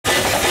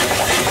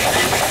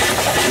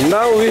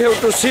Now we have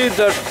to see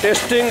the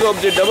testing of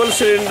the double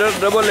cylinder,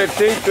 double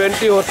acting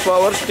 20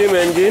 horsepower steam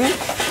engine,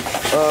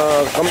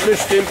 complete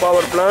steam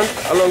power plant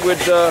along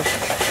with the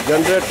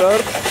generator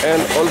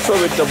and also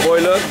with the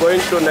boiler going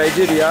to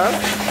Nigeria.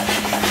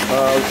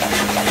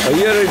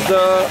 Here is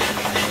the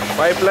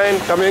pipeline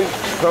coming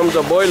from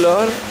the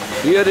boiler.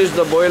 Here is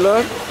the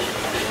boiler.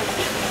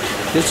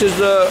 This is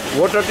the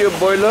water tube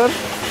boiler,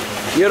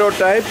 Euro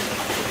type,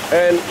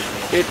 and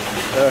it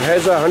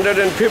has a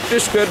 150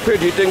 square feet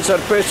heating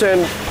surface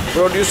and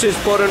produces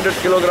 400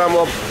 kilogram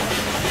of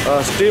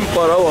steam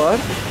per hour.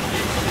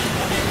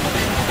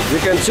 You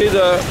can see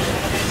the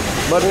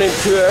burning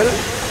fuel.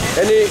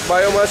 Any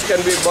biomass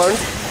can be burnt.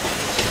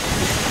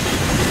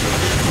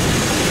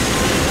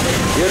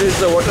 Here is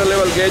the water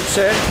level gauge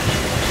set.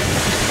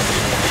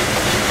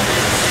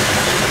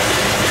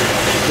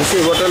 This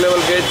is water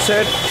level gauge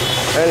set,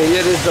 and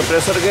here is the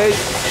pressure gauge.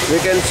 We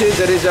can see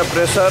there is a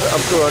pressure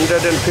up to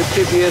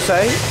 150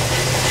 psi,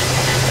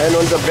 and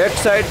on the back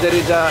side there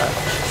is a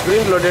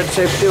spring-loaded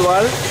safety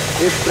valve.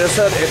 If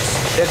pressure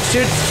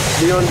exceeds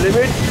beyond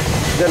limit,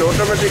 then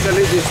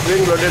automatically the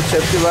spring-loaded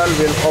safety valve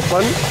will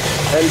open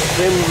and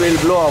steam will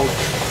blow out.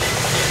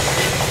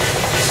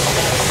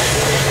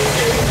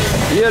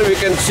 Here we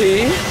can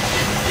see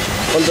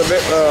on the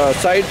back,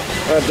 side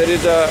there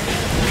is a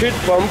feed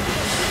pump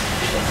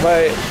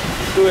by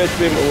 2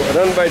 HP,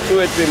 run by 2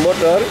 HP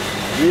motor.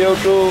 We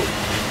have to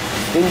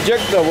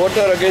inject the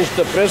water against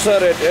the pressure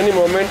at any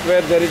moment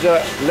where there is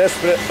a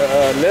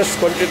less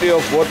quantity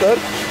of water.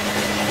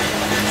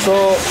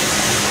 So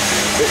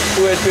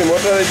 2 HP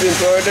motor has been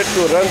provided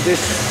to run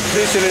this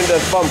 3-cylinder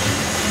pump,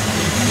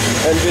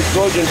 and which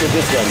goes into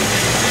this one.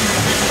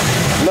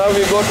 Now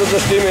we go to the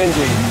steam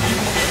engine.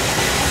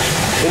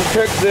 In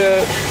fact,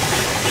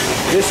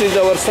 this is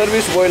our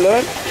service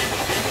boiler.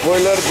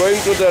 Boiler going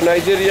to the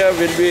Nigeria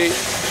will be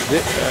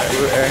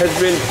has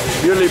been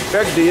duly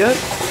packed here,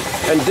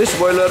 and this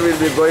boiler will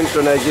be going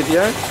to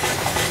Nigeria.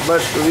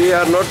 But we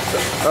are not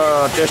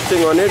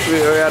testing on it.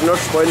 We are not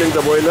spoiling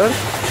the boiler.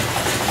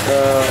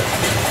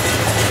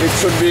 It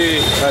should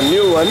be a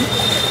new one.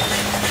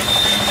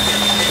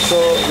 So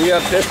we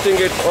are testing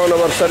it on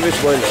our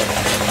service boiler.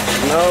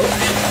 Now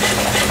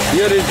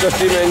here is the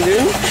steam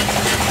engine.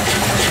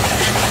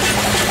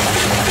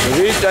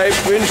 V-type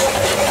twin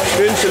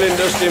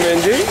cylinder steam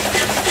engine.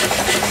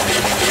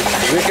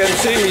 We can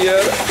see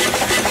here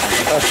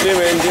a steam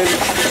engine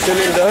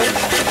cylinder.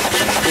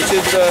 This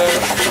is the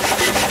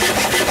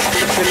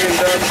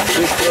cylinder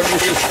which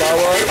produces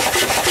power.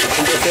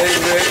 In the same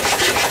way,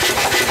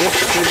 this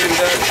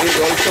cylinder is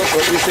also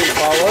producing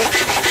power,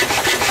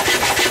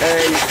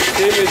 and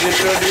steam is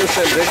introduced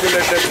and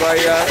regulated by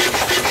a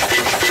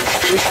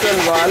piston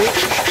valve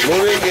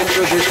moving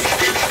into this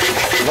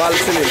valve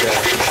cylinder.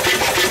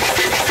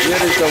 Here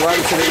is the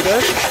valve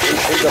cylinder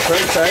in the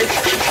front side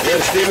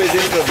where steam is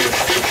introduced,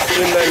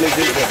 streamline is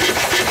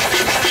introduced.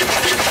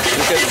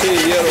 You can see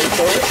here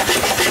also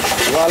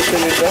valve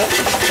cylinder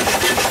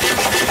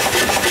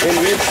in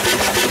which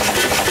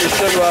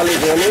piston valve is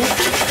running,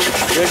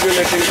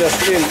 regulating the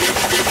steam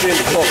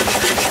flow.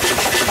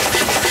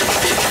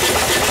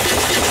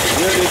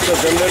 Here is the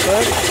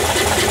generator,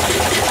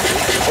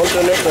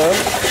 alternator,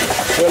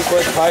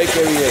 12.5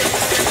 kVA.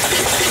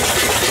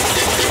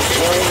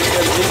 Now we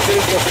can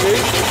increase the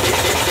speed.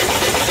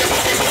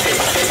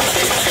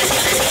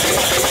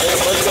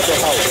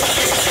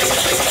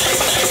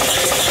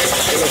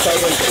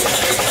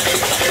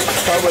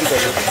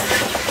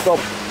 Stop.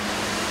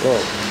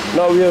 Oh.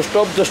 Now we have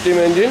stopped the steam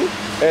engine,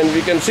 and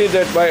we can see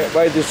that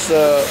by this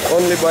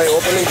only by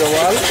opening the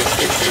valve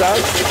it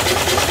starts.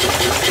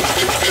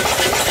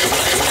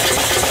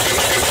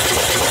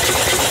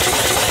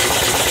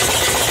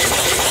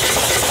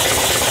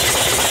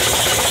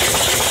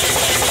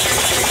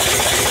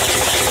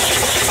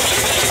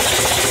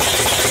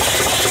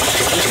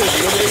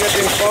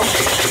 Lubricating pump.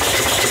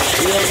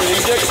 We have to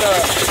inject the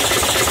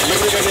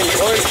lubricating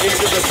oil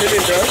into the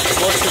cylinder,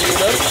 both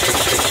cylinders.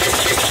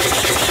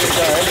 This is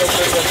the hand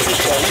operated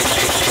system.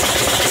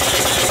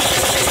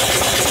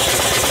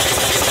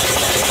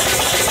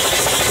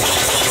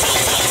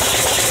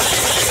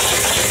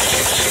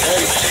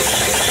 And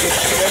this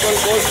cable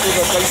goes to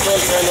the control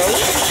panel.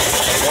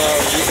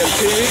 You can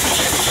see it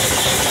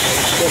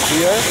just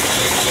here.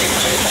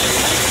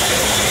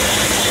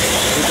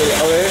 Little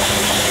away.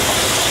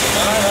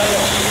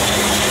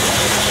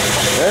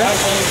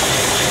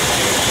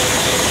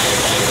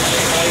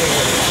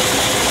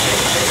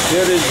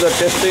 Here is the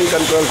testing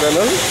control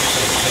panel.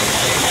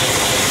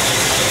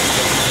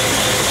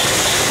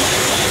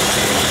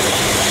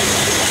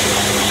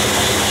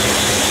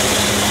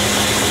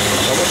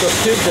 Apa tu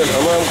skip dan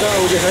amam ka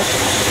uji hai.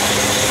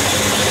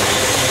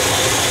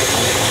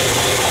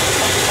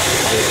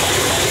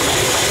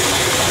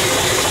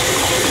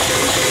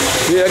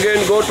 We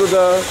again go to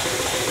the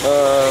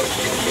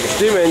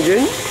steam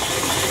engine.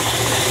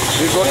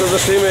 We go to the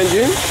steam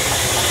engine.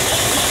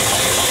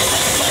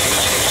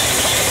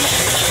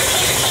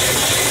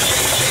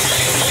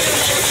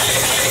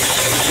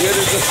 Here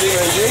is the steam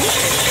engine.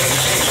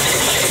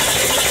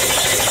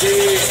 The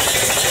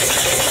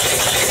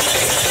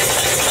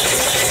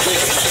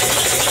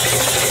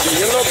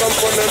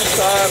components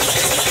are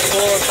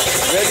for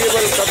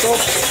variable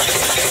cutoff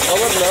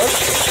governors,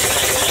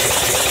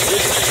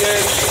 which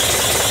can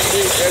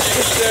be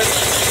adjusted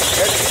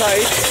at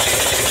site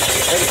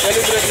and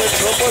calibrated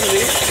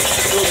properly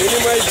to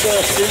minimize the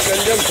steam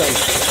consumption.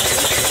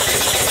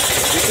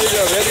 This is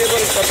a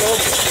variable cutoff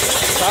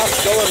shaft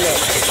governor.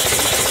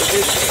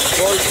 It is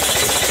called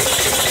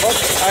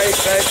first eye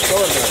type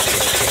governor.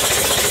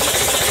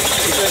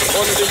 It has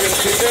already been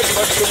fitted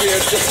but to be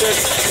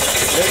adjusted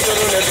later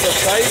on at the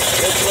site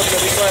as per the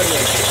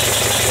requirement.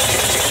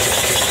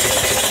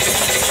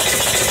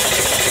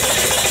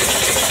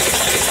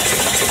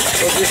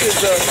 So this is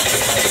the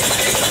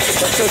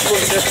successful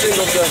testing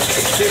of the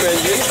steam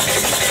engine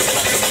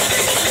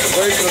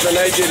going to the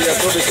Nigeria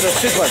to be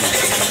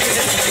certified.